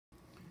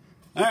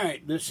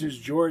Alright, this is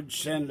George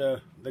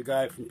Senda, the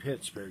guy from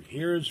Pittsburgh.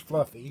 Here's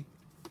Fluffy.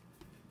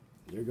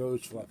 There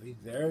goes Fluffy.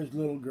 There's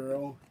Little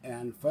Girl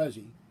and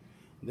Fuzzy.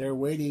 They're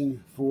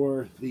waiting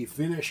for the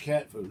Finnish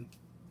cat food.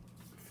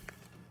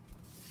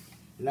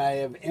 And I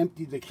have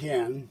emptied the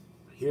can.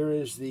 Here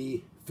is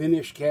the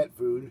Finnish cat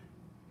food.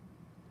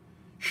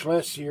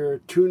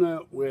 Schesir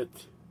Tuna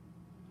with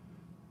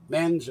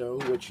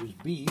manzo, which is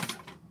beef.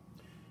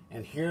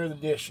 And here are the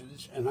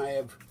dishes. And I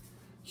have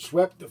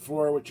swept the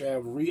floor, which I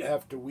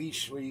have to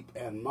re-sweep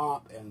and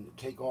mop and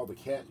take all the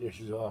cat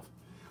dishes off.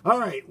 All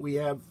right, we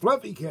have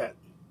Fluffy Cat.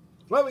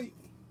 Fluffy.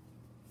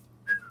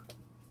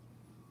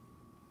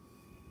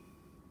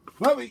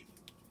 Fluffy.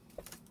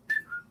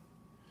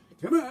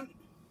 Come on.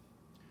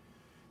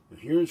 And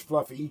here's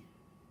Fluffy.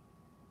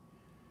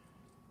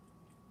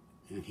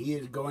 And he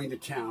is going to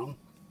town.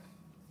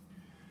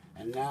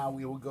 And now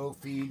we will go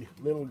feed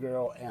Little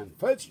Girl and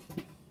Fuzzy.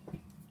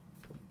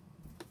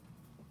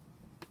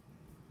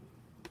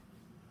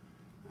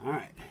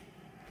 Alright.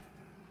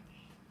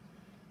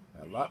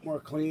 A lot more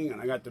cleaning,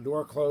 and I got the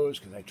door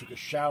closed because I took a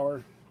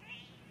shower.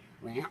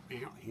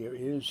 Here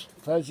is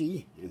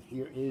Fuzzy, and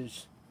here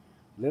is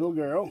Little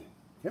Girl.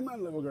 Come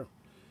on, Little Girl.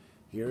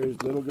 Here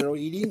is Little Girl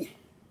eating.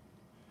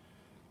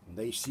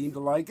 They seem to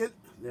like it.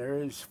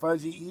 There is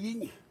Fuzzy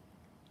eating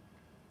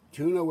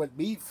tuna with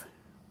beef.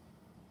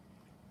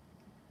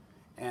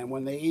 And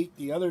when they ate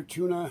the other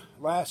tuna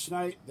last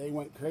night, they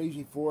went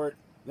crazy for it.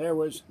 There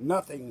was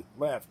nothing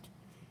left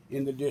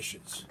in the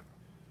dishes.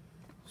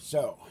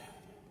 So,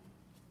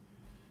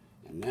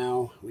 and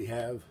now we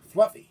have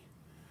Fluffy.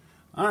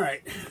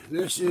 Alright,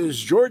 this is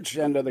George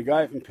Senda, the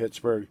guy from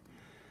Pittsburgh.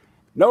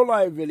 No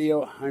live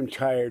video. I'm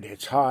tired.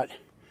 It's hot.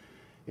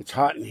 It's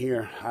hot in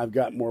here. I've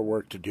got more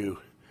work to do.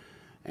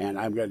 And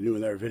I've got to do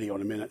another video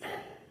in a minute.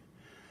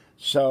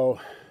 So,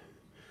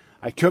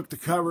 I took the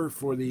cover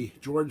for the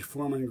George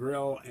Foreman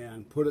grill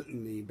and put it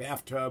in the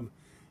bathtub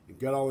and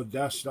got all the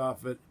dust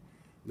off it.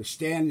 The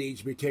stand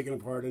needs to be taken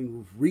apart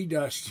and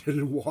redusted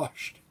and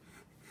washed.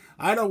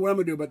 I don't know what I'm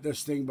going to do about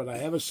this thing, but I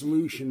have a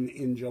solution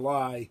in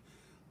July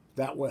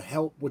that will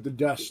help with the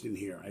dust in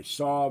here. I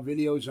saw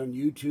videos on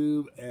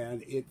YouTube,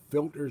 and it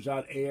filters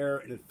out air,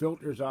 and it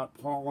filters out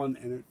pollen,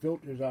 and it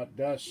filters out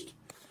dust,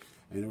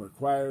 and it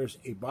requires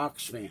a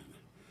box fan.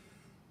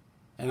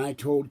 And I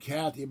told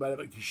Kathy about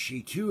it because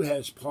she too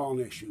has pollen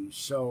issues.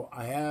 So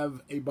I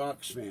have a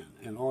box fan,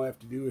 and all I have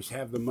to do is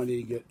have the money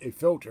to get a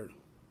filter.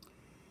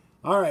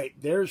 All right,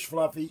 there's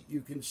Fluffy.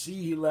 You can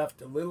see he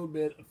left a little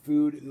bit of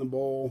food in the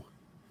bowl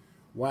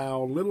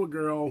while Little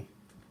Girl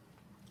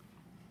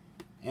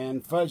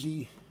and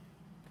Fuzzy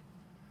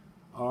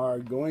are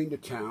going to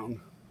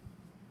town.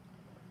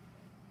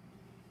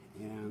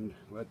 And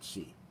let's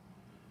see.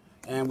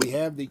 And we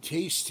have the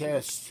taste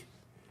test.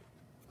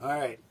 All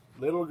right,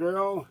 Little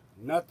Girl,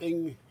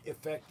 nothing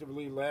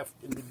effectively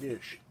left in the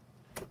dish.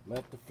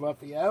 Let the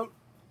Fluffy out.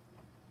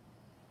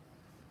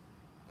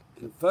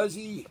 And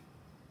Fuzzy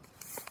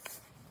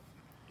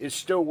is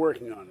still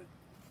working on it.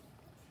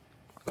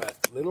 But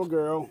Little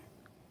Girl,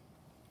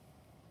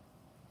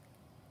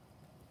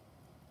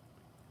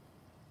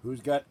 who's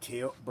got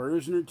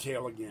burrs in her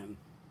tail again.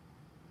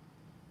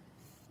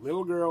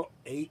 Little Girl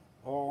ate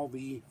all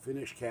the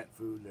Finnish cat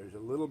food. There's a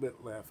little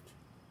bit left.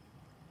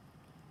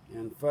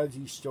 And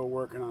Fuzzy's still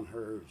working on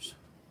hers.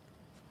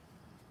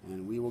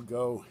 And we will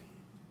go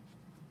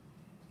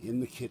in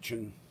the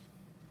kitchen.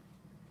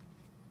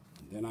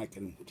 Then I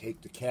can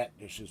take the cat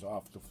dishes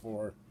off the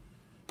floor,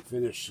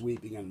 finish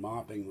sweeping and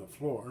mopping the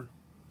floor.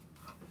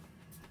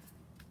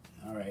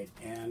 All right,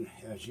 and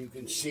as you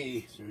can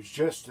see, there's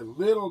just a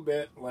little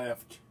bit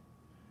left,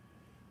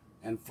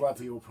 and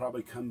Fluffy will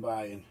probably come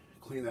by and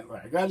clean that.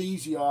 I got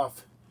Easy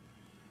off,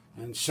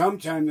 and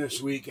sometime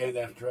this weekend,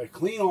 after I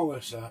clean all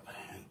this up,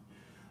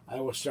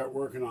 I will start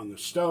working on the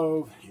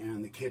stove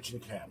and the kitchen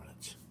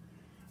cabinets.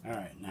 All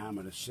right, now I'm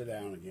going to sit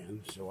down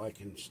again so I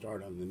can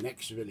start on the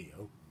next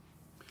video.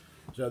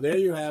 So there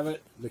you have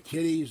it. The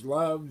kitties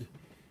loved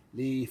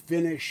the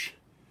Finnish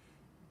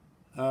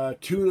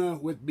tuna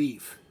with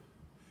beef.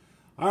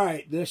 All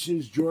right, this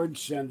is George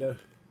Senda,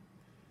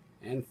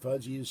 and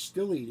Fuzzy is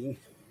still eating.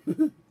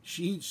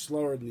 She eats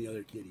slower than the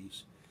other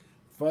kitties.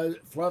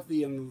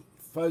 Fluffy and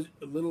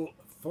Little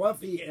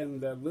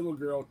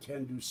Girl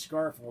tend to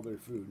scarf all their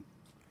food.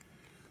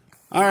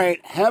 All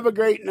right, have a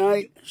great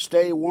night.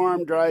 Stay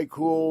warm, dry,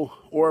 cool,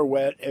 or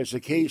wet, as the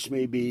case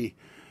may be.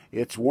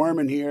 It's warm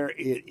in here.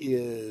 It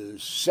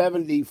is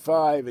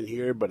 75 in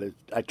here, but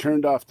I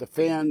turned off the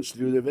fans to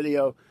do the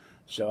video,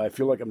 so I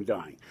feel like I'm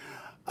dying.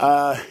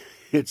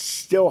 It's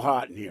still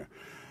hot in here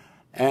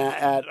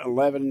at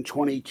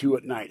 11:22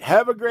 at night.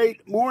 Have a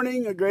great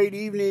morning, a great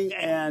evening,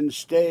 and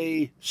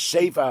stay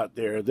safe out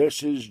there.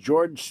 This is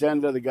George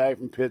Senda, the guy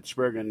from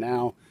Pittsburgh, and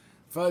now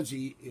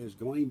Fuzzy is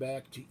going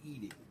back to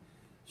eating.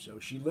 So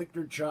she licked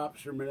her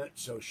chops for a minute,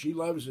 so she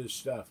loves this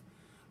stuff.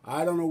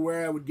 I don't know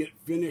where I would get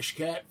Finnish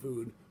cat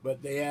food,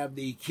 but they have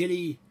the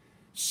kitty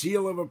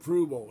seal of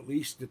approval, at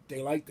least that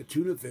they like the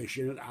tuna fish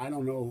in it. I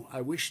don't know.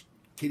 I wish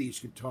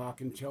kiddies could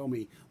talk and tell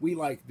me, we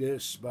like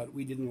this, but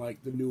we didn't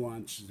like the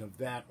nuances of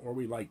that, or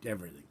we liked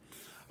everything.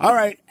 All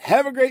right,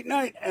 have a great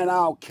night, and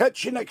I'll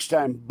catch you next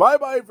time.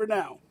 Bye-bye for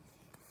now.